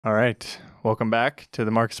All right. Welcome back to the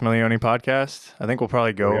Marcus Milione podcast. I think we'll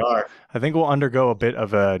probably Here we go. are. I think we'll undergo a bit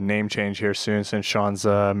of a name change here soon, since Sean's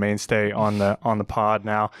a mainstay on the pod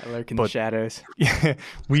now. I lurk in the shadows.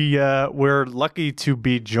 Yeah, we're lucky to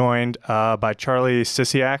be joined by Charlie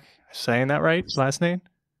Siciak. Saying that right? Last name?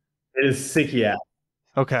 It is Siciak,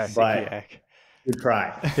 Okay. but good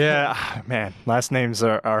try. Yeah, man, last names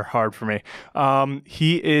are hard for me.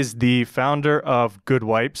 He is the founder of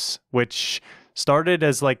Goodwipes, which started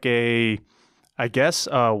as like a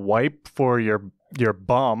wipe for your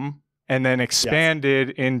bum, and then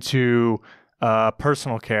expanded into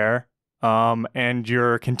personal care. And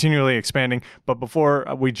you're continually expanding. But before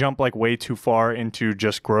we jump like way too far into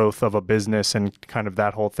just growth of a business and kind of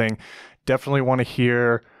that whole thing, definitely want to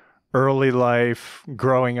hear early life,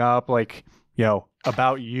 growing up, like,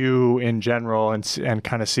 about you in general, and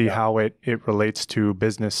kind of see how it relates to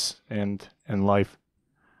business and life.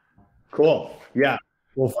 Cool. Yeah.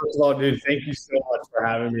 Well, first of all, dude, thank you so much for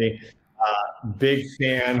having me. Big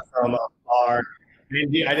fan from afar.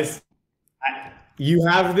 And dude, you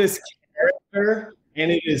have this character,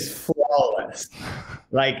 and it is flawless.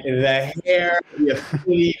 Like the hair, the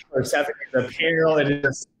affinity for Seth, the apparel, it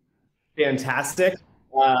is fantastic.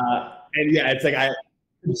 And yeah, it's like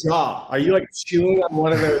good job. Are you like chewing on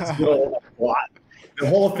one of those little what? The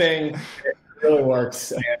whole thing, it really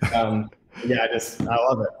works. And yeah, I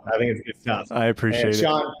love it. I think it's good stuff. I appreciate it.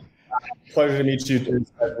 Sean, pleasure to meet you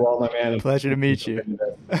as well, my man. Pleasure to meet you.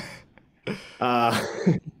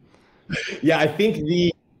 Yeah, I think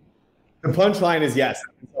the punchline is yes.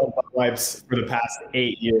 I've been selling Goodwipes for the past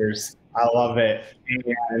 8 years. I love it.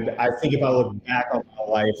 And I think if I look back on my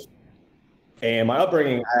life and my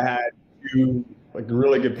upbringing, I had two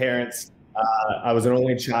really good parents. I was an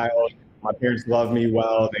only child. My parents loved me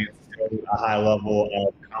well. They instilled a high level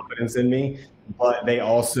of confidence in me, but they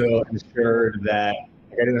also ensured that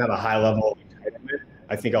I didn't have a high level of entitlement.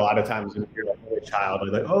 I think a lot of times when you're like only child,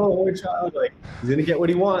 like, oh, only child, like he's gonna get what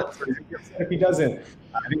he wants, or he's gonna get upset if he doesn't.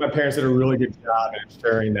 I think my parents did a really good job at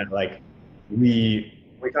ensuring that like we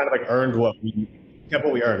kind of like earned we kept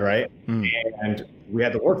what we earned, right? And we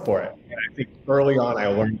had to work for it. And I think early on I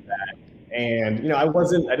learned that. And I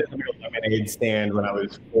didn't have a lemonade stand when I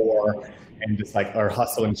was 4 and just like or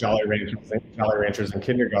hustling Jolly Ranchers in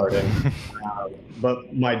kindergarten.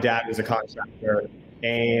 But my dad was a contractor,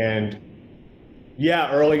 and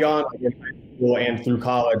yeah, early on, like in high school and through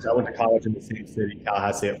college, I went to college in the same city,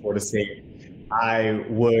 Tallahassee at Florida State. I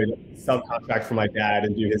would subcontract for my dad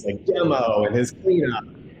and do his like demo and his cleanup.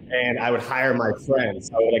 And I would hire my friends.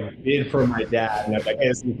 I would like bid for my dad, and I'd be like, "Hey,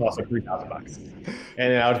 this is gonna cost like $3,000."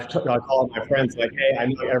 And then I'd call my friends like, "Hey, I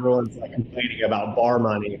know everyone's like complaining about bar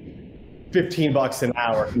money. $15 an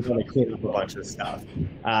hour can only clean up a bunch of stuff."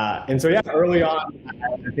 And so yeah, early on,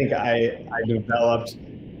 I think I developed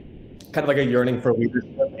kind of like a yearning for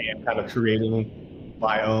leadership and kind of creating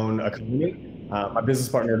my own economy. My business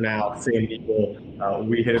partner now, same people,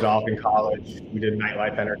 we hit it off in college. We did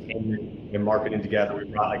nightlife entertainment and marketing together. We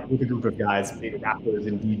brought like with a group of guys, big rappers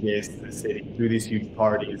and DJs to the city, through these huge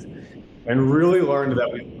parties, and really learned that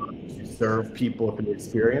we wanted to serve people through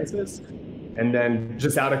experiences. And then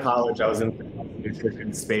just out of college, I was in the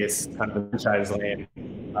nutrition space, kind of franchise land,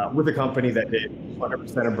 with a company that did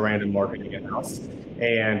 100% of brand and marketing in-house,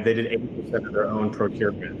 and they did 80% of their own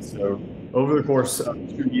procurement. So over the course of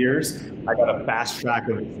 2 years, I got a fast track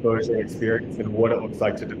of exposure and experience in what it looks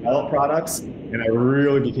like to develop products, and I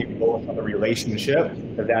really became bullish on the relationship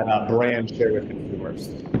that brand share with consumers.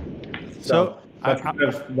 So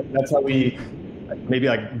that's how we maybe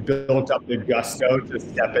like built up the gusto to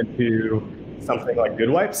step into something like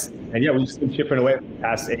Goodwipes. And yeah, we've just been chipping away for the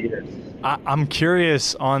past 8 years. I'm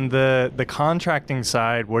curious, on the contracting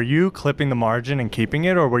side, were you clipping the margin and keeping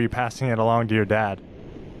it, or were you passing it along to your dad?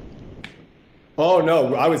 Oh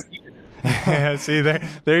no, I was. Yeah, see,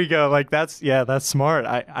 there you go. Like that's smart.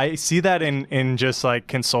 I see that in just like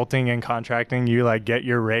consulting and contracting. You like get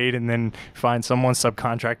your rate and then find someone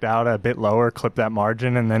subcontract out a bit lower, clip that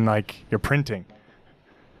margin, and then like you're printing.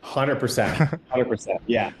 100%. 100%.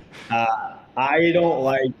 Yeah. I don't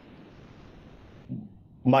like,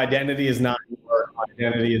 my identity is not in work, my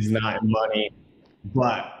identity is not in money,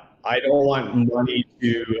 but I don't want money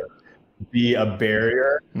to be a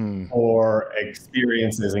barrier for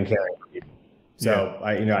experiences and caring for people. So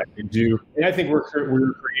I do, and I think we're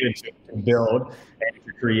created to build and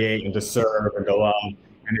to create and to serve and to love.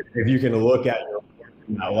 And if you can look at your work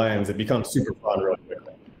from that lens, it becomes super fun really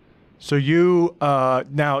quickly. So you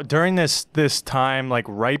now during this time, like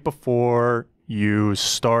right before you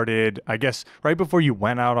started, I guess right before you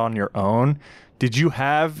went out on your own, did you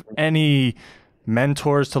have any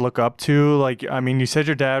mentors to look up to? Like, I mean, you said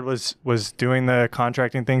your dad was doing the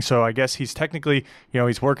contracting thing, so I guess he's technically,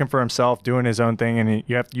 he's working for himself, doing his own thing, and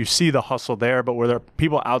you see the hustle there. But were there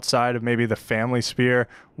people outside of maybe the family sphere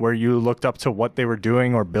where you looked up to what they were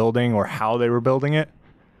doing or building or how they were building it?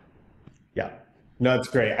 Yeah, no, it's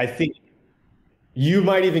great. I think you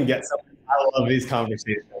might even get something. I love these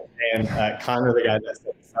conversations, and Connor, the guy that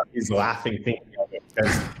said this stuff, he's laughing thinking of it,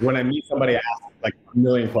 because when I meet somebody, I ask like a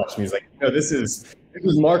million questions. He's like, this is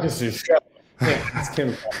Marcus's show. I can't ask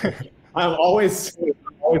him. I'm always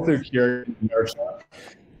so curious and inertia,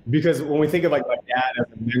 because when we think of like my dad as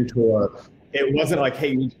a mentor, it wasn't like,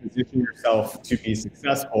 hey, you need to position yourself to be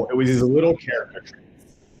successful. It was these little character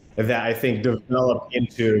traits that I think developed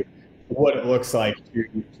into what it looks like to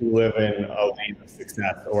live in a lane of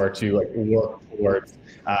success, or to like work towards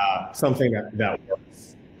something that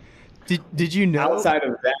works. Did you know? Outside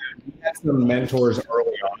of that, we had some mentors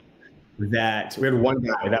early on that we had one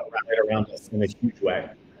guy that rallied around us in a huge way.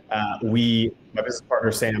 My business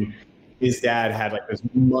partner, Sam, his dad had like this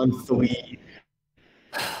monthly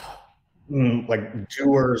like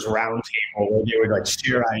doers roundtable where they would like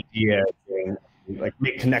share ideas and like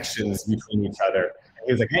make connections between each other. And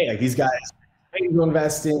he was like, hey, like these guys are angel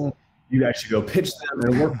investing. You guys should go pitch them,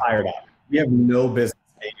 and we're fired up. We have no business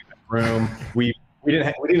being in the room. We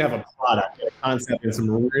didn't have a product, a concept, and some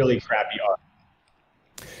really crappy art.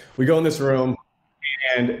 We go in this room,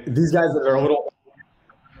 and these guys that are a little,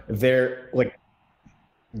 they're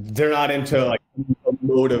not into like a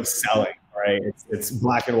mode of selling, right? It's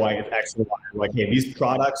black and white, it's X and Y. Like, hey, these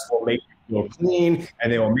products will make you feel clean,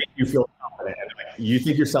 and they will make you feel confident. And like, you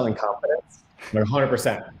think you're selling confidence? They're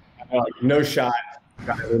 100%. Like, no shot.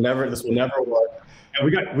 Guys, this will never work. And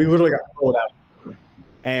we literally got pulled out.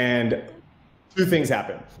 And two things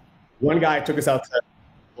happened. One guy took us out to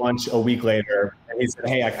lunch a week later, and he said,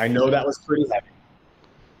 hey, I know that was pretty heavy.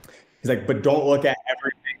 He's like, but don't look at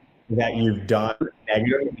everything that you've done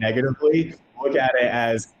negatively. Look at it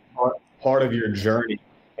as part of your journey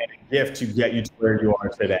and a gift to get you to where you are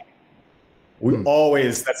today.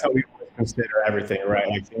 That's how we consider everything, right?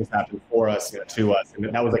 Like things happen for us, to us.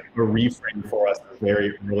 And that was like a reframe for us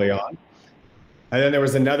very early on. And then there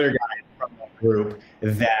was another guy from that group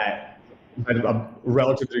that had a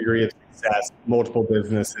relative degree of success, multiple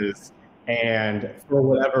businesses, and for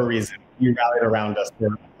whatever reason, he rallied around us for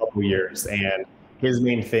a couple of years. And his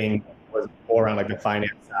main thing was more around like the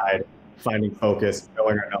finance side, finding focus,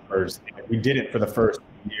 knowing our numbers. And we did it for the first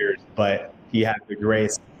years, but he had the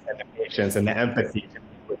grace and the patience and the empathy to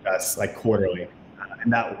meet with us like quarterly.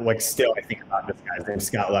 And that, like, still, I think about this guy's name,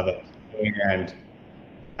 Scott Levitt. And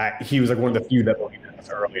he was like one of the few that believed in us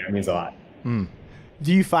early. It means a lot.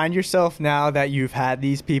 Do you find yourself now that you've had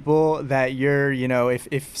these people that you're,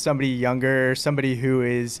 if somebody younger, somebody who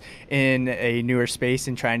is in a newer space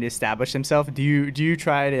and trying to establish themselves, do you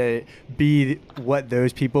try to be what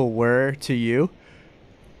those people were to you?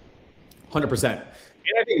 100%. And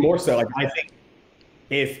I think more so, like, I think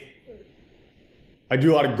if I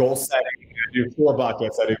do a lot of goal setting, I do 4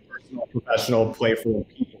 buckets, I do personal, professional, playful,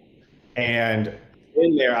 people. And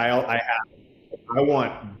in there, I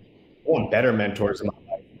want better mentors in my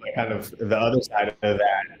life. Like, kind of the other side of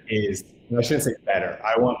that is, I shouldn't say better.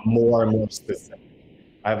 I want more and more specific.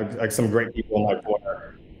 I have like some great people in my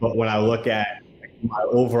corner, but when I look at like my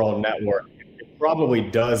overall network, it probably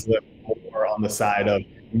does live more on the side of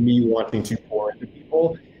me wanting to pour into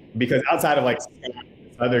people, because outside of like this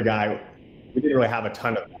other guy, we didn't really have a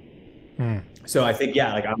ton of that. So I think,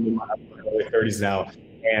 like I'm in my early 30s now,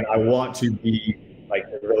 and I want to be like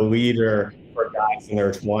the leader for guys in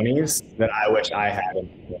their 20s that I wish I had in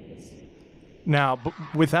my 20s. Now,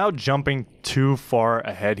 without jumping too far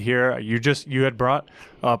ahead here, you had brought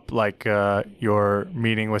up like your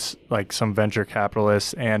meeting with like some venture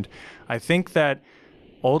capitalists, and I think that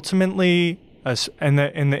ultimately, and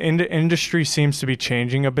the industry seems to be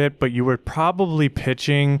changing a bit, but you were probably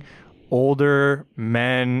pitching older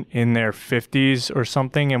men in their 50s or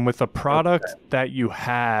something, and with a product that you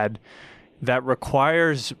had that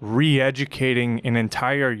requires re-educating an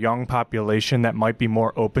entire young population that might be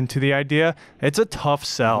more open to the idea, it's a tough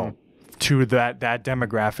sell to that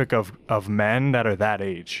demographic of men that are that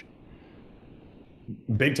age.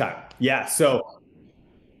 Big time. Yeah. So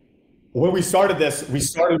when we started this, we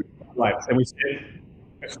started with Goodwipes, and we said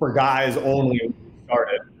it's for guys only when we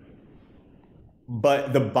started.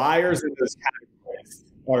 But the buyers in those categories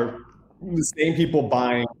are the same people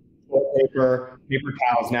buying toilet paper, paper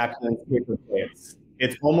towels, napkins, paper plates.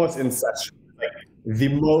 It's almost incestuous. Like the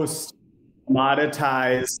most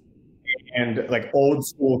commoditized and like old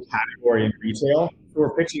school category in retail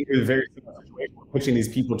we're pitching to a very similar situation. We're pitching these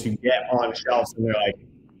people to get on shelves, and they're like,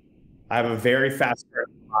 I have a very fast growing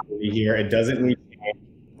commodity here. It doesn't need change.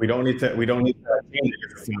 We don't need to change it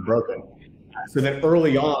because it's not broken. So then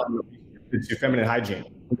early on, to feminine hygiene,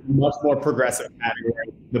 much more progressive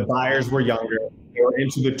category. The buyers were younger. They were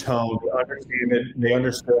into the tone. They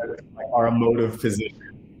understood like our emotive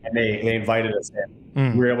position, and they invited us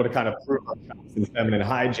in. We were able to kind of prove ourselves in feminine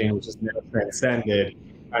hygiene, which is now transcended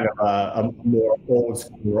kind of a more old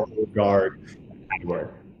school, old guard category.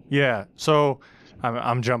 Yeah. So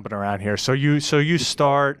I'm jumping around here. So you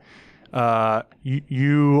start.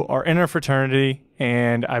 You are in a fraternity,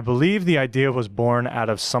 and I believe the idea was born out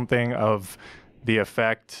of something of the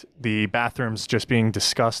effect, the bathrooms just being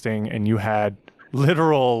disgusting, and you had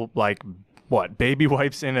literal like what, baby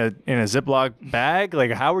wipes in a Ziploc bag?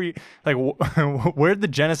 Like, how were you, like, where'd the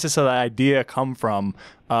genesis of the idea come from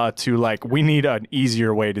to like, we need an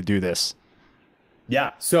easier way to do this?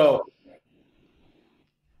 Yeah. So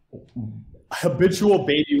habitual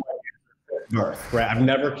baby wipe birth, right? I've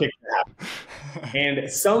never kicked that.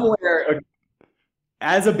 And somewhere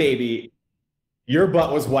as a baby, your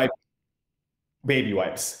butt was wiped baby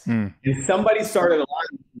wipes. And somebody started a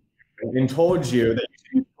line and told you that you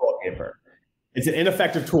should use toilet paper. It's an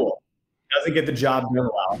ineffective tool. It doesn't get the job done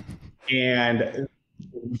well. And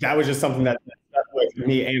that was just something that stuck with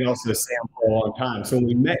me and also Sam for a long time. So when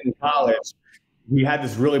we met in college, we had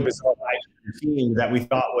this really bizarre routine that we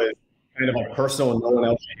thought was kind of like personal and no one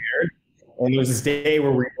else shared. And there was this day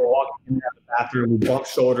where we were walking in the bathroom, we bumped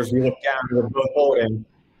shoulders, we looked down, and we were both holding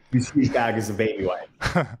these huge bags of baby wipes.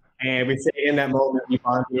 And we'd say in that moment, we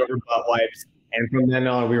bonded over butt wipes. And from then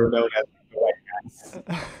on, we were known as the white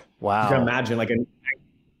guys. Wow. You can imagine, like,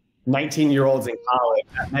 19-year-olds in college,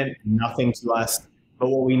 that meant nothing to us. But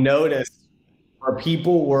what we noticed, our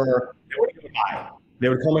people were, they wouldn't even buy. They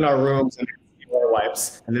would come in our rooms and steal our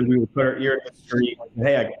wipes. And then we would put our ear to the street, like,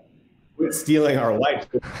 hey, I quit stealing our wipes.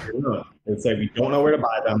 It's like, we don't know where to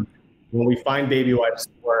buy them. When we find baby wipes,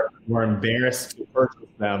 we're embarrassed to purchase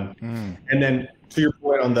them. And then, to your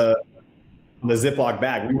point on the Ziploc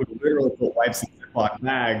bag, we would literally put wipes in Ziploc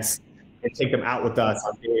bags and take them out with us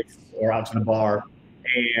on dates or out to the bar.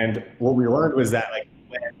 And what we learned was that, like,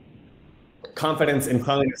 when confidence and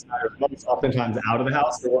cleanliness matters most, oftentimes out of the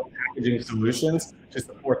house, there were packaging solutions to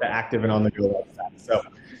support the active and on-the-go lifestyle. So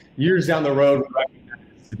years down the road, we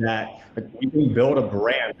recognized that, like, we can build a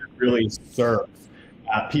brand that really serves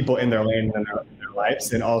people in their lane and in their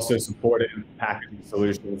lives, and also support it in packaging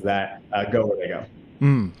solutions that go where they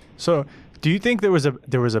go. So do you think there was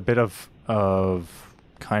a bit of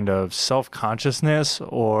kind of self-consciousness,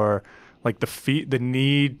 or like the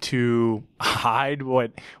need to hide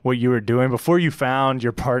what you were doing before you found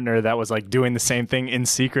your partner that was like doing the same thing in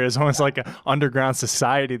secret? It's almost like an underground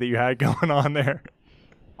society that you had going on there.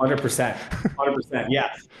 100%. Yeah.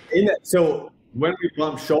 So when we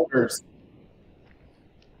bump shoulders,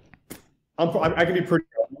 I can be pretty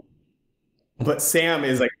open, but Sam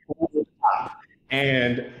is like over the top.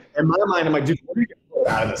 And in my mind, I'm like, dude, we're going to get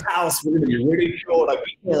out of this house. We're going to be ridiculed. Like,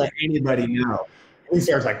 we can't let anybody know. And he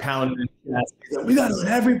starts like pounding his chest. He's like, we got to let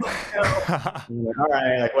everybody know. I'm like, all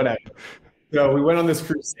right, like, whatever. So we went on this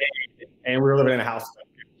crusade, and we were living in a house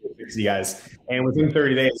with 60 guys. And within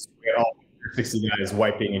 30 days, we had all 60 guys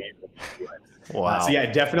wiping and using. Wow. So yeah,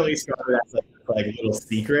 it definitely started as like a little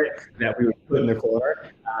secret that we would put in the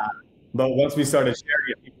corner. But once we started sharing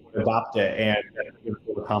it, people would adopt it, and give us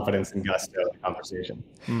the confidence and gusto of the conversation.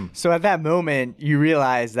 So at that moment, you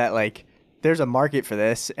realize that, like, there's a market for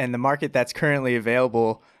this, and the market that's currently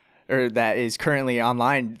available, or that is currently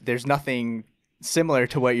online, there's nothing similar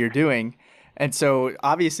to what you're doing. And so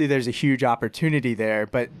obviously there's a huge opportunity there,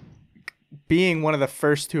 but being one of the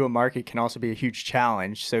first to a market can also be a huge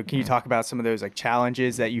challenge. So can you talk about some of those like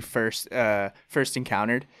challenges that you first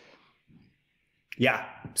encountered? Yeah.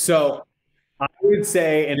 So I would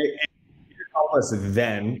say, and it helped us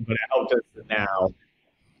then, but it helped us now.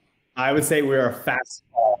 I would say we're a fast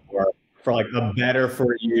follower for like a better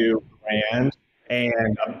for you brand,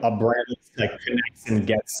 and a brand that like connects and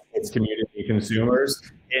gets its community consumers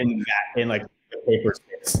in like the paper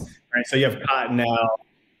space. Right. So you have Cottonelle,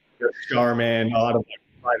 there's Charmin, a lot of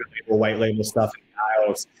like private label, white label stuff in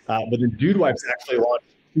tiles. But the Goodwipes actually launched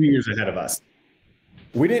 2 years ahead of us.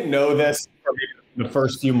 We didn't know this for maybe the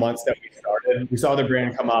first few months that we started. We saw the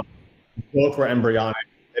brand come up. Both were embryonic.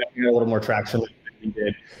 They had a little more traction than we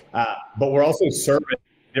did. But we're also serving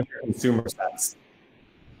different consumer sets.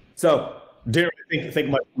 So didn't really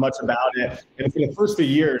think much about it. And for the first few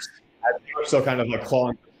years, we were still kind of like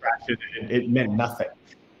clawing for traction, and it meant nothing.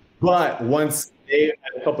 But once they,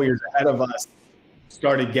 a couple years ahead of us,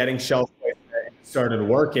 started getting shelf placement and started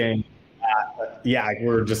working,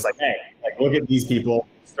 we're just like, hey, like look at these people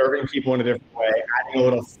serving people in a different way, adding a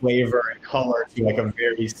little flavor and color to like a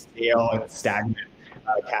very stale and stagnant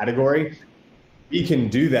category. We can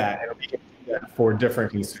do that, and we can do that for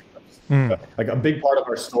different consumers. So, like a big part of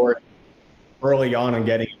our story early on in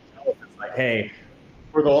getting it's like, hey,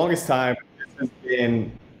 for the longest time, this has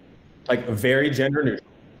been like very gender neutral,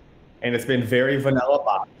 and it's been very vanilla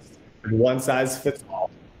boxed, one size fits all.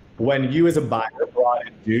 When you as a buyer brought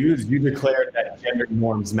in dudes, you declared that gender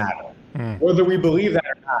norms matter. Whether we believe that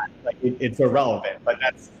or not, like it's irrelevant, but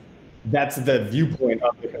that's the viewpoint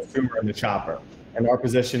of the consumer and the shopper. And our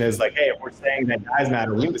position is like, hey, if we're saying that guys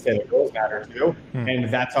matter, we need to say that girls matter too. And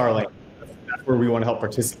that's our lane. That's where we want to help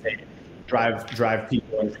participate, drive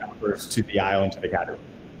people and shoppers to the aisle and to the category.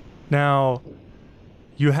 Now,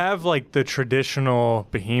 you have like the traditional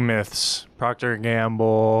behemoths, Procter &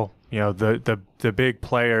 Gamble, the big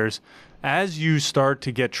players. As you start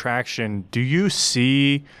to get traction, do you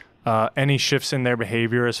see any shifts in their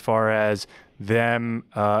behavior as far as them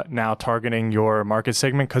now targeting your market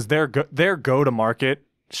segment? Because their go-to-market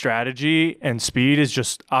strategy and speed is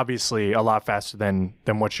just obviously a lot faster than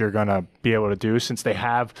what you're going to be able to do, since they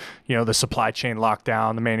have the supply chain locked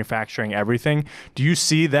down, the manufacturing, everything. Do you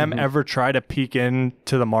see them ever try to peek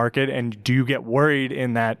into the market, and do you get worried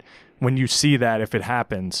in that when you see that if it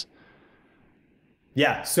happens?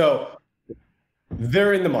 Yeah, so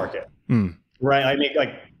they're in the market, right? I mean,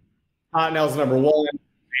 like Cottonelle's number one,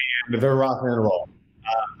 and they're rocking and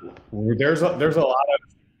rolling. There's a lot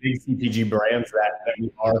of big CPG brands that we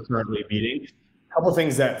are currently beating. A couple of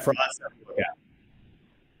things that for us that we look at.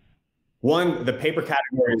 One, the paper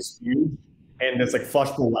category is huge, and this like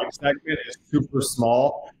flushable wipe segment is super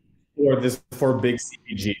small for big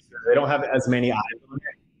CPGs. They don't have as many eyes on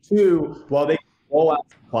it. Two, while they roll out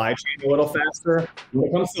supply chain a little faster, when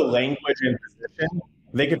it comes to language and position,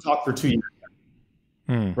 they could talk for 2 years.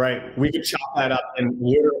 Right? We could chop that up in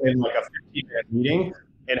literally in like a 15-minute meeting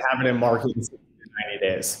and have it in market in 60 to 90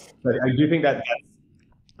 days. But I do think that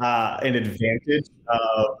that's an advantage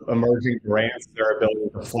of emerging brands, their ability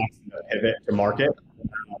to flex and pivot to market.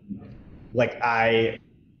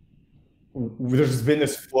 There's been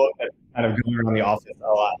this float that's kind of going around the office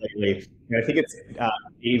a lot lately. And I think it's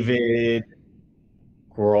David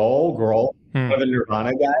Grohl, one of the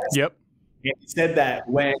Nirvana guys. Yep. And he said that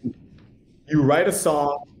when you write a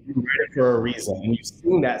song, you write it for a reason, and you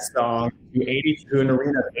sing that song to an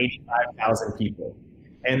arena of 85,000 people.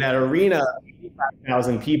 And that arena of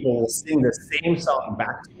 85,000 people will sing the same song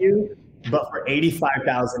back to you, but for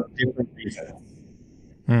 85,000 different reasons.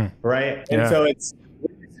 Right? And so it's,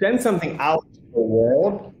 when you send something out to the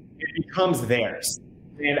world, it becomes theirs.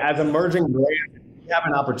 And as emerging brands, we have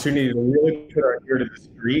an opportunity to really put our ear to the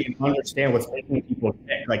street and understand what's making people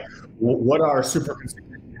tick. Like, what are super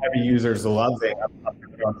consumers, heavy users loving of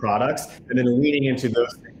our products, and then leaning into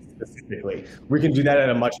those things specifically. We can do that at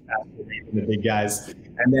a much faster rate than the big guys.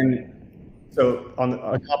 And then, so on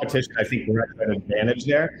a competition, I think we're at an advantage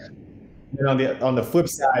there. And on the flip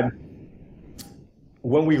side,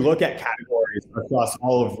 when we look at categories across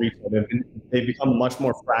all of retail, they've become much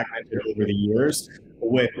more fragmented over the years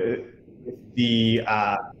with the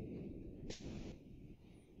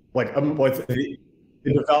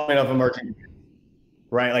development of emerging,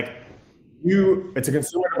 right? Like it's a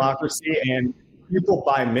consumer democracy, and people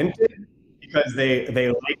buy Minted because they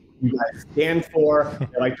like what you guys stand for,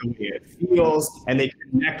 they like the way it feels, and they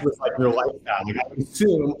connect with like your lifestyle. Like I would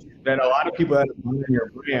assume that a lot of people that are buying your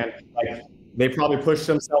brand, like they probably push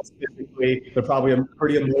themselves physically. They're probably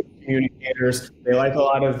pretty emotional communicators. They like a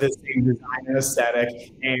lot of the same design and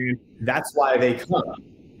aesthetic, and that's why they come.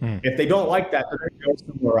 If they don't like that, they're going to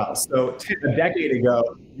go somewhere else. So a decade ago,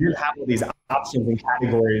 you have all these options and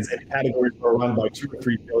categories were run by $2 or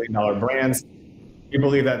 $3 billion brands. We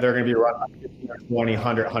believe that they're going to be run by 15 or 20,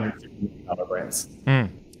 100, $150 million brands.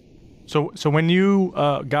 So when you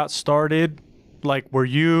got started, like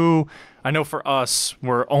I know for us,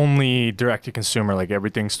 we're only direct to consumer, like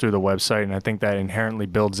everything's through the website. And I think that inherently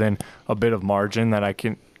builds in a bit of margin that I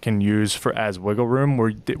can use as wiggle room.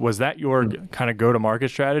 Was that your kind of go-to-market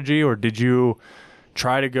strategy, or did you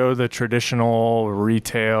try to go the traditional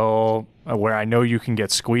retail where I know you can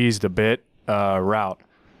get squeezed a bit route?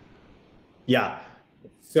 Yeah.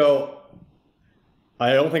 So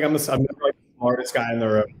I don't think I'm never like the smartest guy in the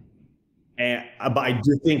room. But I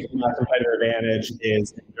do think my competitive advantage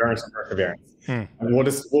is endurance and perseverance. And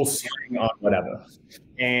we'll swing on whatever.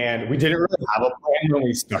 And we didn't really have a plan when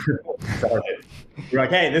we started. We were like,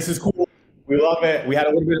 hey, this is cool. We love it. We had a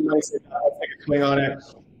little bit of money, so let's take a swing on it.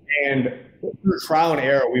 And through trial and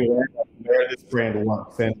error, we learned where this brand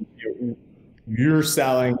works. And you're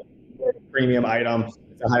selling a premium item, it's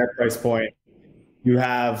a higher price point. You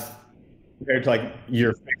have, compared to like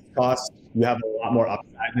your fixed cost, you have a lot more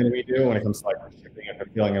upside than we do when it comes to like shipping and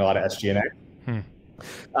fulfilling a lot of SG&A.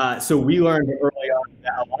 So we learned early on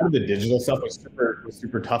that a lot of the digital stuff was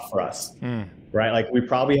super tough for us, right? Like we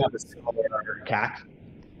probably have a similar CAC,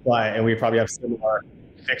 and we probably have similar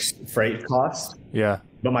fixed freight costs. Yeah.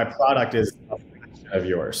 But my product is a fraction of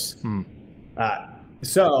yours.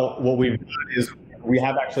 So what we've done is we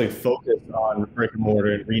have actually focused on brick and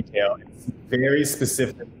mortar and retail. It's very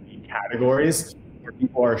specific categories where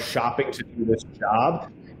people are shopping to do this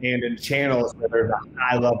job, and in channels where there's a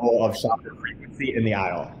high level of shopper frequency in the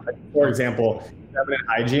aisle. For example, feminine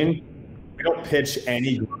hygiene, we don't pitch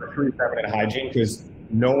any grocery feminine hygiene because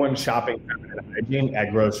no one's shopping feminine hygiene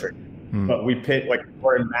at grocery. But we pitch like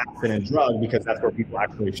we're in mass and in drug because that's where people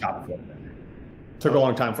actually shop for it. Took a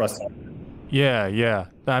long time for us to. Yeah.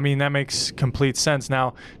 I mean, that makes complete sense.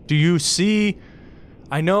 Now, do you see?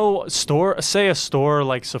 I know a store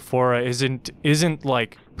like Sephora isn't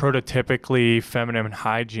like prototypically feminine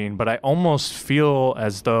hygiene, but I almost feel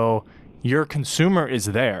as though your consumer is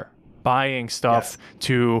there buying stuff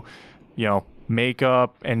to,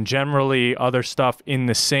 makeup and generally other stuff in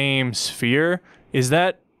the same sphere. Is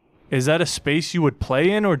that a space you would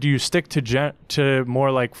play in, or do you stick to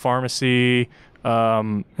more like pharmacy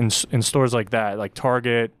in stores like that, like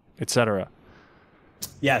Target, etc.?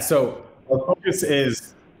 Yeah, so our focus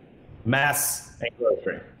is mass and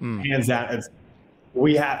grocery. Hands down,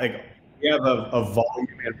 we have a volume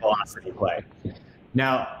and velocity play.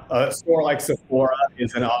 Now, a store like Sephora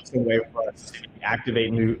is an awesome way for us to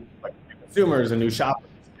activate new consumers and new shoppers.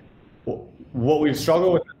 What we've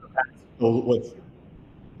struggled with in the past with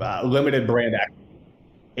limited brand equity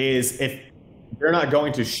is if they're not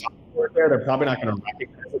going to shop for it there, they're probably not going to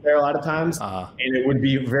recognize it there a lot of times, and it would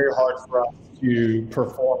be very hard for us to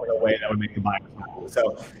perform in a way that would make the buyer happy.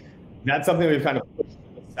 So that's something we've kind of pushed to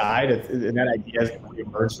the side, and that idea has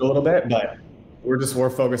emerged a little bit, but we're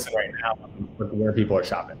focusing right now on where people are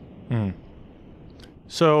shopping.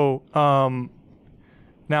 So now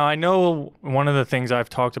I know one of the things I've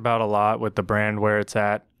talked about a lot with the brand where it's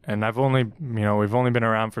at, and we've only been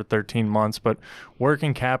around for 13 months, but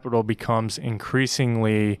working capital becomes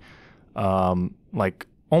increasingly like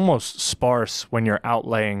almost sparse when you're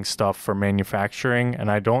outlaying stuff for manufacturing. And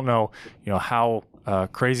I don't know, how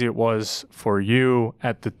crazy it was for you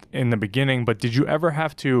in the beginning, but did you ever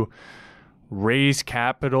have to raise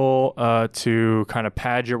capital to kind of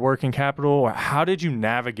pad your working capital, or how did you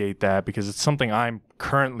navigate that? Because it's something I'm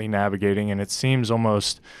currently navigating, and it seems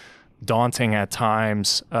almost daunting at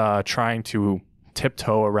times, trying to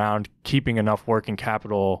tiptoe around keeping enough working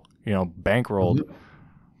capital, bankrolled.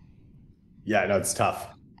 Yeah, no, it's tough.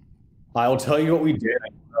 I'll tell you what we did. I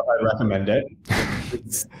don't know if I recommend it.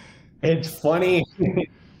 It's funny.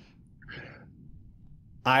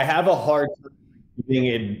 I have a hard time keeping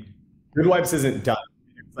it. Goodwipes isn't done.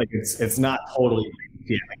 It's not totally.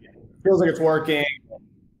 Yeah, it feels like it's working.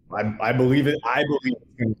 I believe it. I believe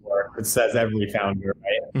it's going to work. It says every founder,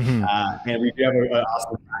 right? And we do have an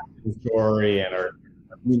awesome story, and our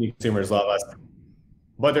community consumers love us.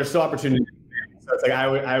 But there's still opportunity. So it's like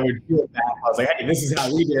I would feel bad. I was like, hey, this is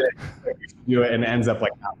how we did it. Like, we should do it, and it ends up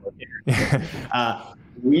like not working.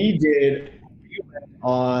 We went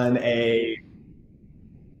on a,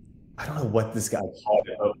 I don't know what this guy called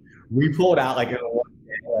it, but we pulled out like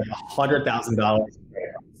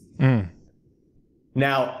 $100,000.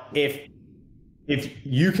 Now, if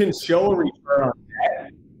you can show a return on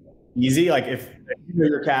debt easy, like if you know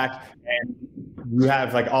your CAC and you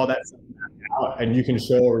have like all that stuff out and you can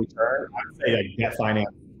show a return, I would say like debt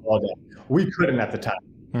finance all day. We couldn't at the time.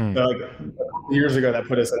 So like a couple years ago, that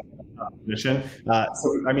put us in a position.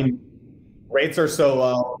 So I mean, rates are so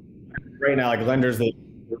low right now. Like lenders, they're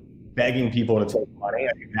begging people to take money.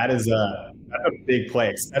 I mean, that's a big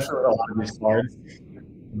play, especially with a lot of these cards,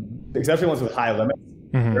 especially ones with high limits.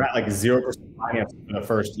 They're at like 0% financing for the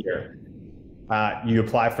first year. You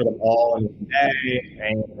apply for them all in one day,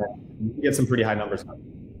 and you get some pretty high numbers.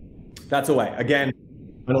 That's a way. Again,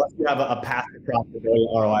 unless you have a path to profitability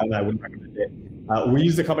ROI, I wouldn't recommend it. We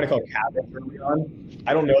used a company called Cabot early on.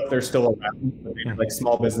 I don't know if they're still around, but they have like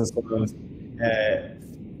small business loans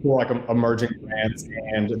for like emerging brands,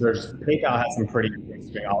 and PayPal has some pretty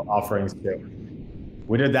interesting offerings too.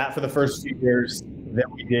 We did that for the first few years. Then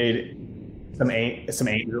we did some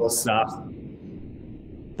angel stuff,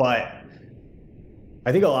 but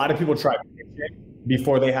I think a lot of people try pitching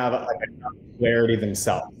before they have like enough clarity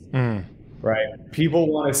themselves. Right?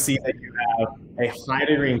 People want to see that you have a high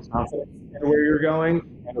degree of confidence in where you're going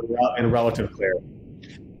and relative clarity.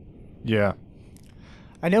 Yeah.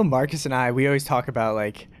 I know Marcus and we always talk about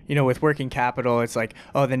like, with working capital, it's like,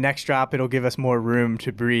 oh, the next drop, it'll give us more room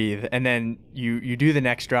to breathe. And then you do the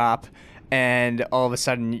next drop and all of a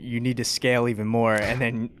sudden you need to scale even more. And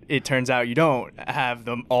then it turns out you don't have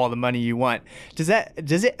all the money you want. Does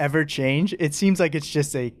it ever change? It seems like it's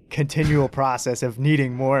just a continual process of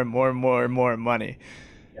needing more and more and more and more money.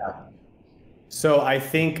 Yeah. So I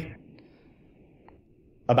think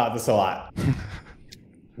about this a lot.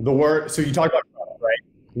 So you talk about growth, right?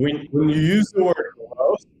 When you use the word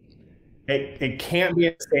growth, it can't be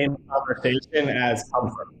in the same conversation as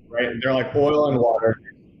comfort, right? They're like oil and water,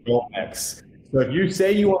 don't mix. So if you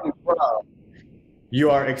say you want to grow, you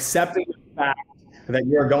are accepting the fact that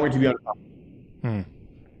you're going to be uncomfortable.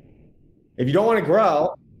 If you don't want to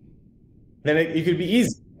grow, then it could be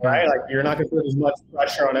easy, right? Like you're not going to put as much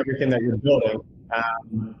pressure on everything that you're building.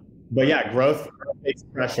 But yeah, growth takes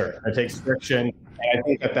pressure, it takes friction, and I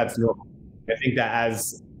think that's normal. I think that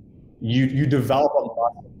as you develop a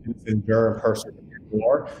muscle to endure and persevere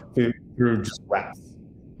more through just reps.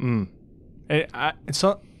 I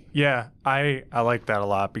like that a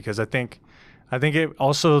lot, because I think it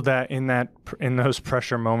also that in those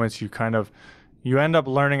pressure moments you end up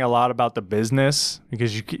learning a lot about the business,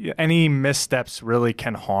 because any missteps really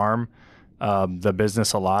can harm the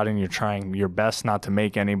business a lot, and you're trying your best not to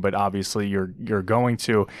make any, but obviously you're going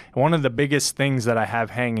to. And one of the biggest things that I have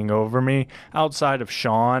hanging over me outside of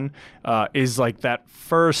Sean is like that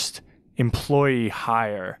first employee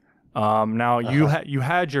hire. Now you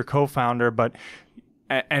had your co-founder, but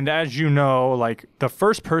and as you know, like the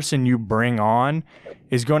first person you bring on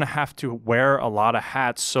is going to have to wear a lot of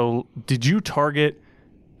hats. So did you target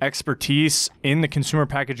expertise in the consumer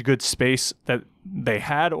packaged goods space that they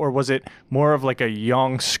had, or was it more of like a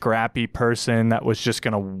young, scrappy person that was just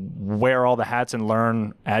going to wear all the hats and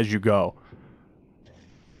learn as you go?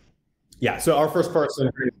 Yeah, so our first person,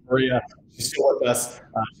 Maria, she's still with us.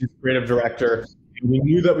 She's creative director. And we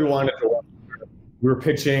knew that we wanted to work with her. We were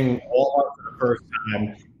pitching Walmart for the first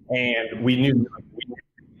time, and we knew we knew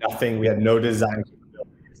nothing. We had no design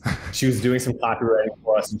capabilities. She was doing some copywriting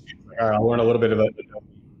for us, and she was like, all right, I'll learn a little bit about it.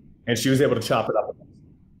 And she was able to chop it up with us.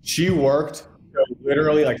 She worked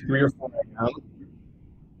literally like 3 or 4 a.m.,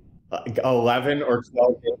 like 11 or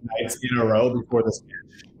 12 nights in a row before the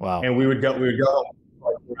pitch. Wow. And we would go home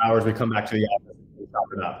for like 4 hours. We'd come back to the office and chop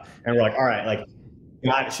it up. And we're like, all right, like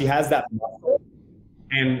God, she has that muscle,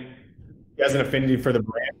 and she has an affinity for the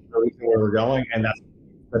brand, for the reason where we're going. And that's,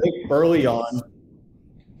 I think early on,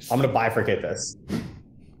 I'm going to bifurcate this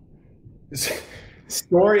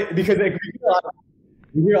story, because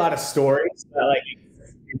we hear a lot of stories that like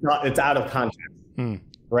it's out of context,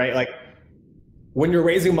 right? Like when you're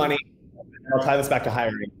raising money, and I'll tie this back to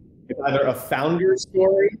hiring, it's either a founder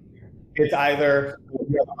story, it's either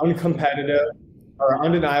you have uncompetitive or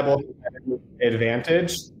undeniable competitive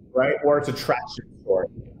advantage, right? Or it's a traction story.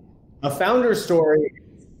 A founder story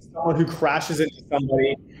is someone who crashes into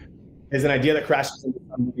somebody, is an idea that crashes into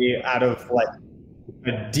somebody out of like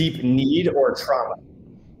a deep need or trauma.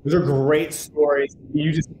 Those are great stories.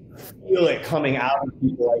 You just feel it coming out of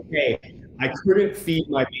people like, hey, I couldn't feed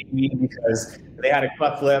my baby because they had a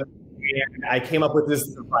cleft lip, and I came up with this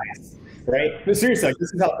device, right? But seriously, like,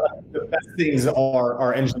 this is how the best things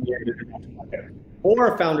are engineered in the market.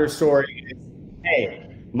 Or a founder story is, hey,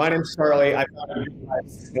 my name's Charlie, I founded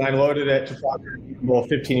Goodwipes, and I loaded it to Procter & Gamble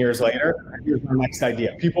 15 years later. Here's my next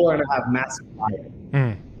idea. People are going to have massive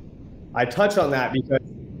buy-in. I touch on that because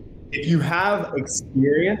if you have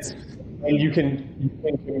experience and you can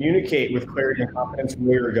communicate with clarity and confidence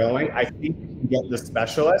where you're going, I think you can get the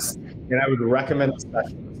specialist, and I would recommend the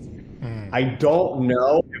specialist. I don't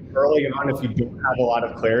know if early on, if you don't have a lot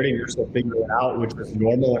of clarity and you're still figuring it out, which is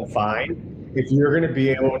normal and fine, if you're going to be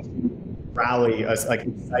able to rally excite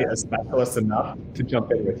a specialist enough to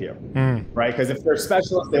jump in with you, right? Because if they're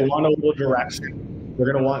specialists, they want a little direction. They're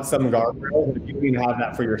going to want some guardrails, and if you don't even have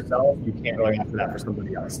that for yourself, you can't really have that for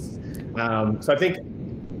somebody else. So I think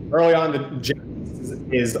early on, the gym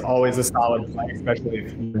is always a solid play, especially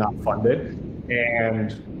if you're not funded.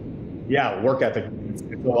 And yeah, work ethic. It's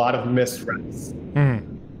a lot of missed reps.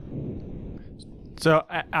 So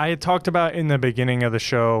I talked about in the beginning of the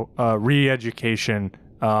show, re-education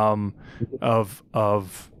of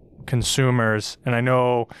consumers, and I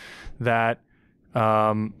know that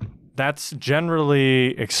that's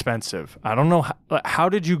generally expensive. I don't know how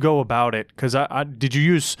did you go about it? Because did you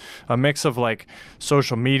use a mix of like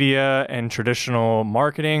social media and traditional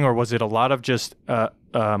marketing, or was it a lot of just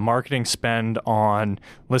marketing spend on,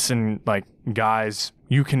 listen, like, guys,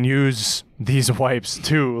 you can use these wipes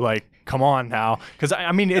too, like, come on now? Because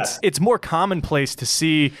I mean, it's more commonplace to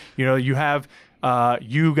see, you know, you have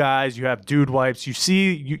you guys, you have Goodwipes. You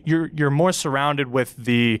see, you're more surrounded with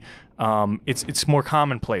the. It's more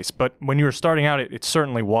commonplace, but when you were starting out, it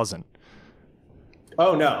certainly wasn't.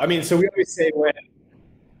 Oh no! I mean, so we always say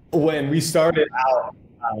when we started out,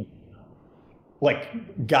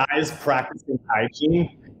 like guys practicing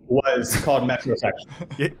hygiene was called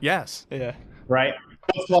metrosexual. Yes. Yeah. Right.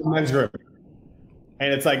 It's called men's group,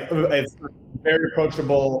 and it's like it's very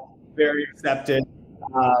approachable, very accepted.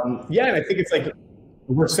 Yeah, and I think it's like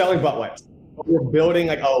we're selling butt wipes, but we're building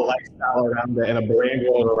like a lifestyle around it and a brand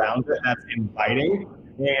world around it that's inviting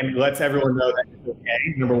and lets everyone know that it's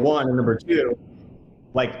okay. Number one, and number two,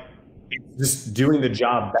 like it's just doing the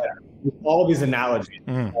job better. With all these analogies,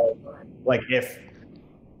 like if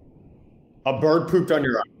a bird pooped on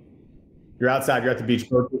your arm, you're outside, you're at the beach,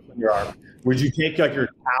 bird pooped on your arm. Would you take like your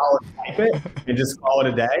towel and wipe it and just call it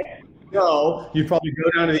a day? No, you'd probably go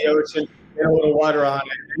down to the ocean, get a little water on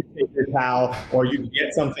it, and take your towel, or you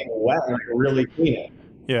get something wet and really clean it.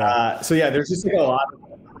 Yeah. So yeah, there's just like a lot of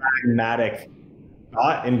pragmatic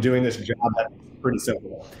thought in doing this job that's pretty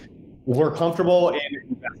simple. We're comfortable in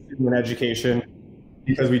investing in education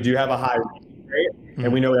because we do have a high retention rate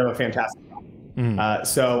and we know we have a fantastic product.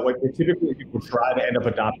 So like typically people try to end up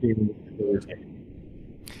adopting the routine.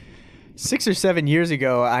 6 or 7 years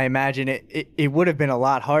ago, I imagine it would have been a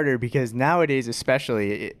lot harder because nowadays,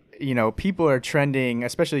 especially, people are trending,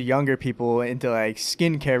 especially younger people, into like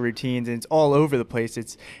skincare routines, and it's all over the place.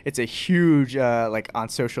 It's a huge like on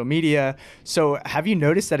social media. So have you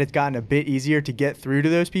noticed that it's gotten a bit easier to get through to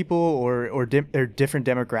those people, or different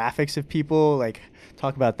demographics of people? Like,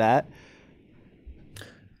 talk about that.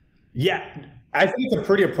 Yeah, I think it's a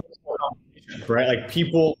pretty approachable conversation, right? Like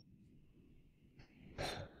people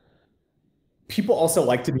also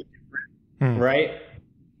like to be different, right?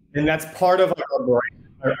 And that's part of like our brand.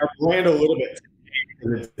 Our brand a little bit today,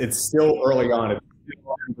 because it's still early on. It's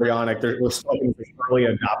still embryonic. We're still in this early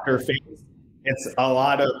adopter phase.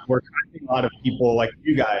 We're attracting a lot of people like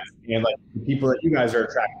you guys, and like the people that you guys are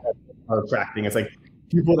attracting. It's like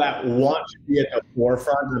people that want to be at the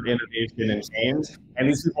forefront of innovation and change. And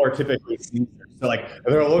these people are typically seniors. So like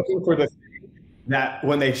they're looking for the thing that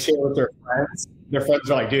when they share with their friends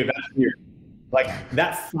are like, dude, that's weird. Like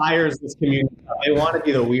that fires this community. They want to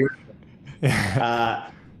be the weird.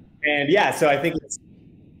 And yeah, so I think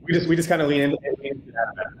we just kind of lean into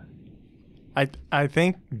that. I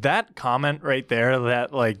think that comment right there,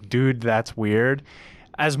 that like, dude, that's weird.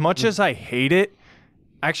 As much as I hate it,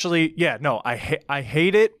 actually, yeah, no, I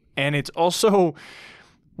hate it, and it's also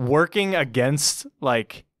working against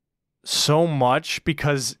like so much,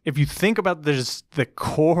 because if you think about this, the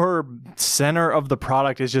core center of the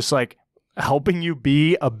product is just like helping you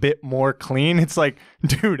be a bit more clean. It's like,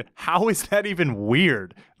 dude, how is that even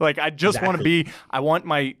weird? Like, I just want to be,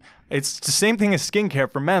 it's the same thing as skincare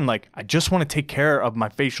for men. Like, I just want to take care of my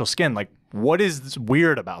facial skin. Like, what is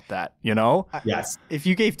weird about that, Yes. If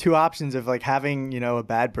you gave two options of like having, a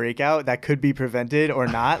bad breakout that could be prevented or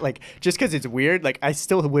not, like just because it's weird, like I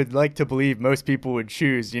still would like to believe most people would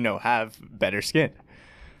choose, have better skin.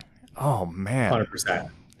 Oh man.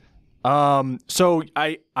 100%. So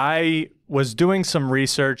I was doing some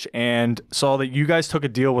research and saw that you guys took a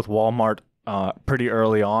deal with Walmart pretty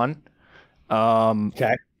early on.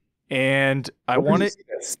 Okay. And I wanted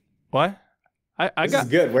what? This is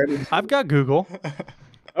good. Where did I've got Google.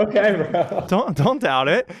 Okay, bro. Don't doubt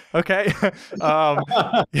it. Okay.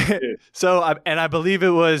 So I believe it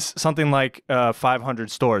was something like 500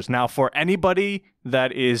 stores. Now, for anybody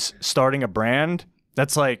that is starting a brand,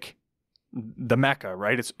 that's like the Mecca,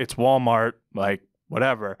 right? It's Walmart, like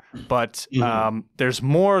whatever. But there's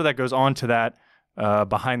more that goes on to that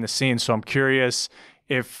behind the scenes. So I'm curious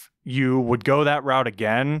if you would go that route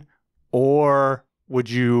again, or would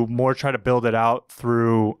you more try to build it out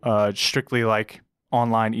through strictly like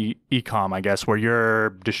online e-com, I guess, where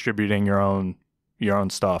you're distributing your own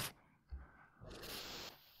stuff?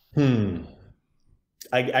 I mean,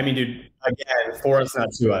 dude, again, for us,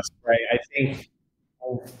 not to us, right? I think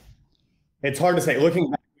it's hard to say. Looking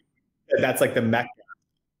back, that's like the Mecca.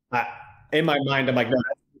 In my mind, I'm like, no,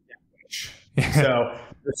 that's so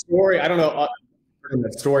the story, I don't know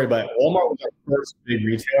that story, but Walmart was our first big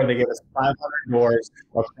retailer. They gave us 500 doors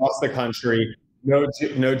across the country, no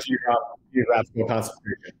geographical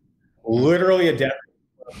concentration. Literally a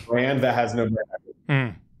brand that has no brand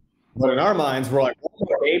equity. But in our minds, we're like,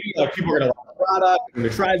 Walmart, baby, like people are gonna love the product, and the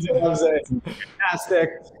Trizone loves it, it's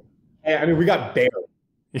fantastic. And I mean, we got barely.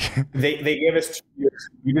 They gave us 2 years.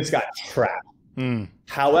 We just got trapped.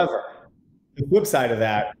 However, the flip side of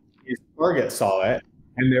that is Target saw it,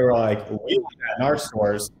 and they were like, we want that in our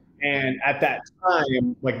stores. And at that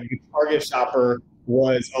time, like the Target shopper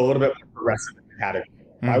was a little bit more progressive in the category.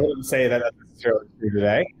 I wouldn't say that that's necessarily true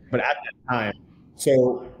today, but at that time,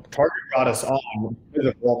 so Target brought us on because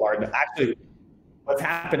of Walmart. And actually, what's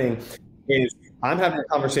happening is I'm having a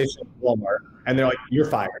conversation with Walmart, and they're like, "You're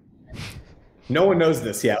fired." No one knows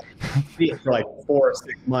this yet. For like 4 or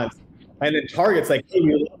 6 months. And then Target's like, "Hey,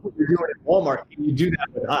 you love what you're doing at Walmart. Can you do that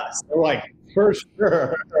with us?" They're like, "For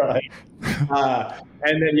sure." Like,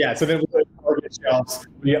 and then, so then we put Target shelves,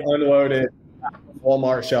 we unloaded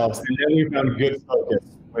Walmart shelves, and then we found good focus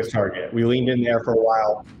with Target. We leaned in there for a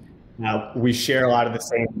while. We share a lot of the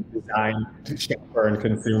same design to shopper and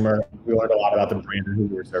consumer. We learned a lot about the brand and who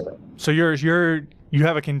we were serving. So you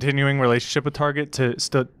have a continuing relationship with Target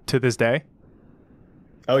to this day?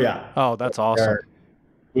 Oh yeah. Oh, that's awesome.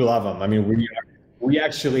 We love them. I mean, we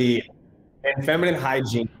actually, in feminine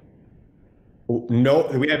hygiene,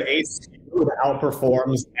 we have a SKU that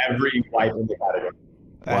outperforms every wipe in the category.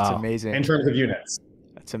 That's amazing. In terms of units.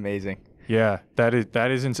 That's amazing. Yeah, that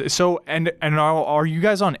is insane. So, and are you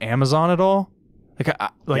guys on Amazon at all?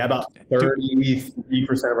 Like about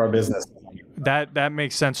 33% of our business. That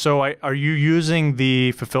makes sense. So, are you using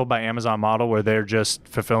the fulfilled by Amazon model where they're just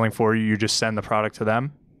fulfilling for you? You just send the product to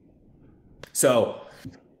them? So,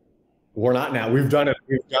 we're not now. We've done it.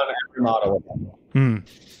 We've done every model with them.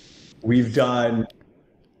 We've done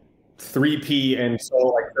 3P and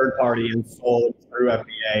sold like third party and sold through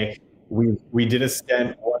FBA. We did a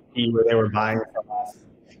stint 1P where they were buying from us,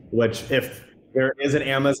 which if there is an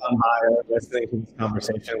Amazon buyer listening to this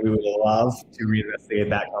conversation, we would love to reinvestigate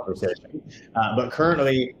that conversation. But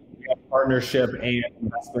currently, we have partnership and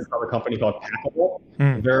investment from a company called Packable.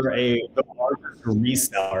 They're the largest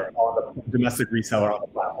reseller domestic reseller on the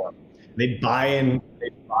platform. They buy and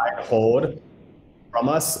hold from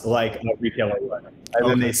us like a retailer would, and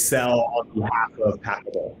then they sell on behalf of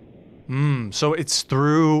Packable. So it's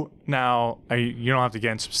through now. You don't have to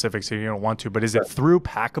get into specifics if you don't want to, but is it through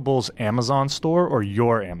Packable's Amazon store or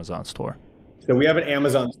your Amazon store? So we have an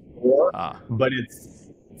Amazon store, but it's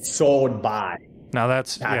sold by. Now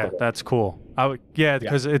that's Packable. That's cool.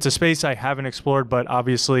 Because it's a space I haven't explored, but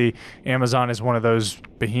obviously Amazon is one of those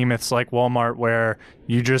behemoths like Walmart where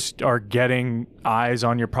you just are getting eyes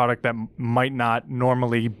on your product that might not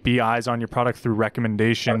normally be eyes on your product through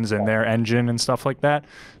recommendations and their engine and stuff like that.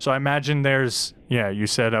 So I imagine there's, you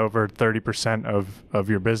said over 30% of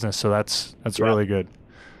your business, so that's really good.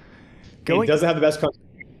 It doesn't have the best content,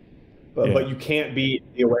 but you can't beat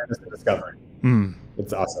the awareness and discovery.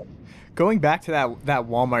 It's awesome. Going back to that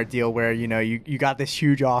Walmart deal where, you got this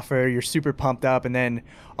huge offer, you're super pumped up, and then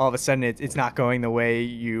all of a sudden it's not going the way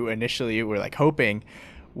you initially were like hoping.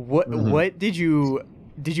 What did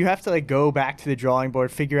you have to like go back to the drawing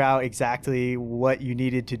board, figure out exactly what you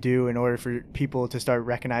needed to do in order for people to start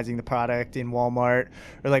recognizing the product in Walmart?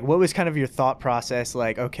 Or like, what was kind of your thought process?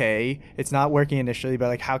 Like, okay, it's not working initially, but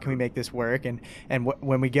like, how can we make this work? And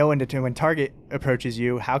when we go into when Target approaches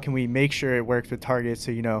you, how can we make sure it works with Target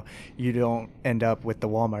so you don't end up with the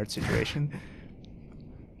Walmart situation?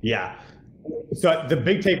 Yeah. So the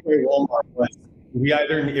big takeaway with Walmart was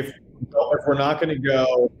if we're not going to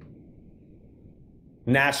go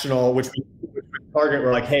national, which with Target,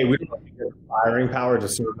 we're like, hey, we don't have the firing power to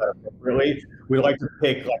serve that appropriately. We like to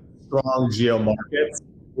pick like strong geo markets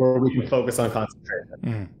where we can focus on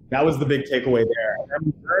concentration. That was the big takeaway there.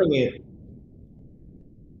 And during it,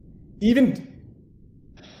 we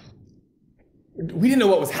didn't know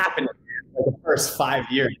what was happening for the first 5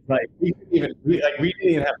 years. Like we didn't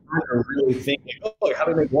even have time to really think, like, how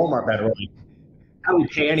do we make Walmart better? Like, how do we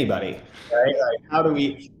pay anybody? Right? Like, how do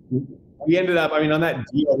we ended up, on that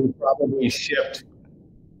deal, we probably shipped,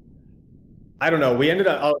 we ended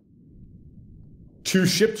up to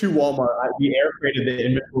ship to Walmart. We air freighted the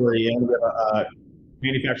inventory, and we have a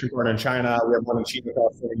manufacturing partner in China. We have one in Chico,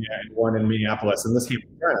 California, and one in Minneapolis, and this came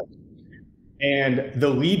from China. And the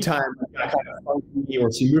lead time got kind of funky,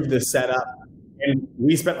 or she moved this setup, and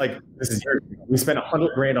we spent we spent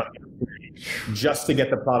 $100,000 on inventory just to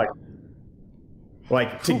get the product.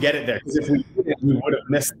 Like to get it there, because if we didn't, we would have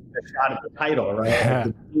missed the shot at the title,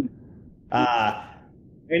 right?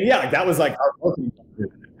 That was like our marketing at the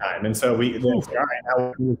time, and so we said, all right,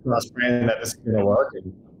 now we're cross brand that this is going to work,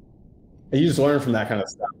 and you just learn from that kind of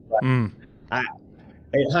stuff. But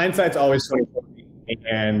hindsight's always 20/20,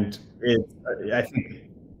 and I think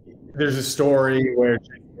there's a story where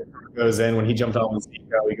Jason goes in when he jumped on with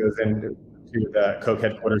Zico, he goes into the Coke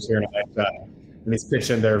headquarters here in Atlanta, and he's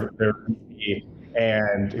pitching their VP.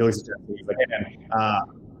 And he looks at Jesse, he's like, hey man,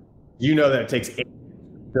 you know that it takes 8 years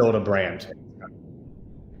to build a brand.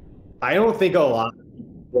 I don't think a lot of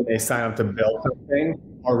people, when they sign up to build something,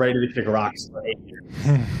 are ready to kick rocks for 8 years.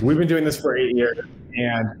 We've been doing this for 8 years,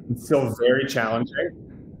 and it's still very challenging.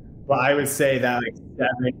 But I would say that like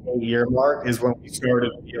 7-8 year mark is when we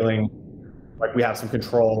started feeling like we have some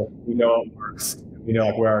control. We know it works. We know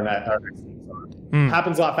like where our next steps are.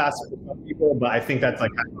 Happens a lot faster for some people, but I think that's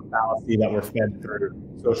like kind of a fallacy that we're fed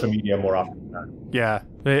through social media more often than not. Yeah,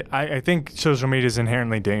 I think social media is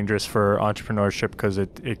inherently dangerous for entrepreneurship because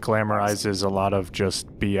it glamorizes a lot of just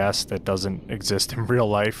BS that doesn't exist in real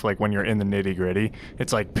life. Like when you're in the nitty gritty,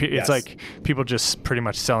 it's like people just pretty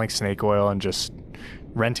much selling snake oil and just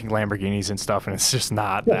renting Lamborghinis and stuff, and it's just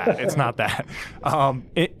not that. It's not that.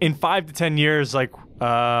 In 5 to 10 years, like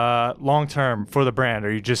long term for the brand,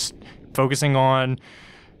 are you just focusing on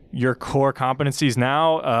your core competencies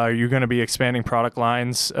now? Are you going to be expanding product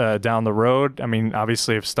lines down the road? I mean,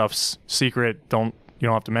 obviously, if stuff's secret, you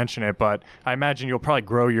don't have to mention it. But I imagine you'll probably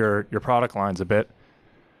grow your product lines a bit.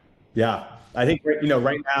 Yeah, I think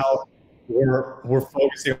right now we're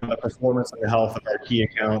focusing on the performance and the health of our key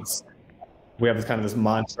accounts. We have this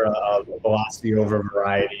mantra of velocity over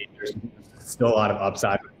variety. There's still a lot of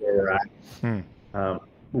upside with where we're at.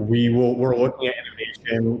 We're looking at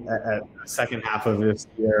innovation at the second half of this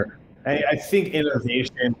year. I think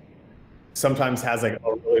innovation sometimes has like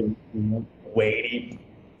a really weighty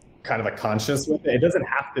kind of a conscience with it. It doesn't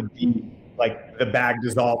have to be like the bag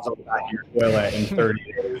dissolves on the back of your toilet in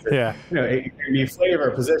 30 days. Yeah. It can be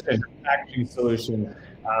flavor, position, packaging solution.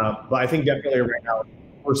 But I think definitely right now,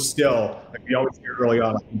 we're still, like we always hear early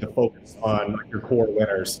on, to focus on like your core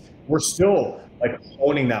winners. We're still like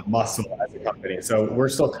honing that muscle as a company. So we're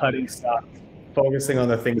still cutting stuff, focusing on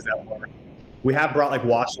the things that work. We have brought like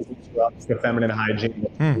washes and scrubs to feminine hygiene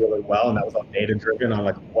really well, and that was all data driven on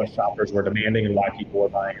like what shoppers were demanding and why people were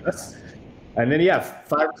buying this. And then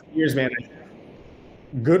 5 years, man,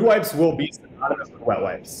 Goodwipes will be synonymous with wet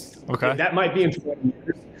wipes. Okay. That might be in 20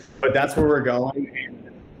 years, but that's where we're going.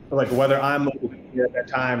 And like whether I'm here at that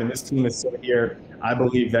time and this team is still here, I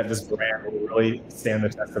believe that this brand will really stand the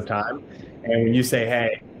test of time. And when you say,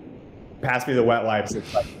 hey, pass me the wet wipes,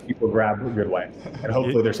 it's like people grab Goodwipes. And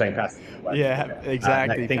hopefully they're saying pass me the wet wipes. Yeah,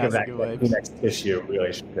 exactly. Think of that next issue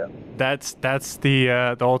relationship. That's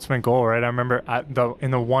the ultimate goal, right? I remember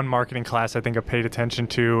in the one marketing class I think I paid attention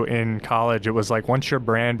to in college, it was like once your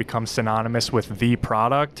brand becomes synonymous with the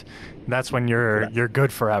product, that's when you're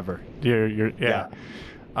good forever. Yeah.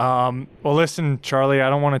 Well, listen, Charlie, I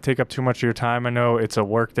don't want to take up too much of your time. I know it's a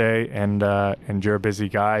work day and you're a busy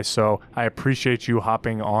guy, so I appreciate you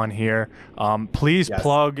hopping on here. Please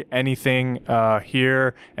plug anything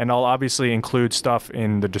here, and I'll obviously include stuff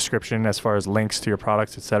in the description as far as links to your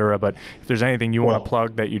products, etc. But if there's anything you want to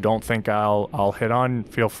plug that you don't think I'll hit on,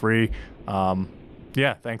 feel free.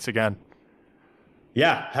 Thanks again.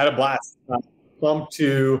 Yeah, had a blast. Pumped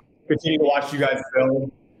to continue to watch you guys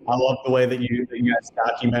build. I love the way that you guys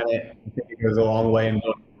document it. I think it goes a long way in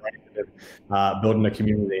building a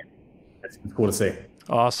community. It's cool to see.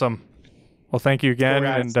 Awesome. Well, thank you again,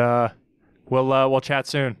 and we'll chat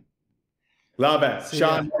soon. Love it.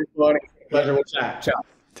 Sean, Milione, pleasure. We'll chat. Ciao.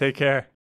 Take care.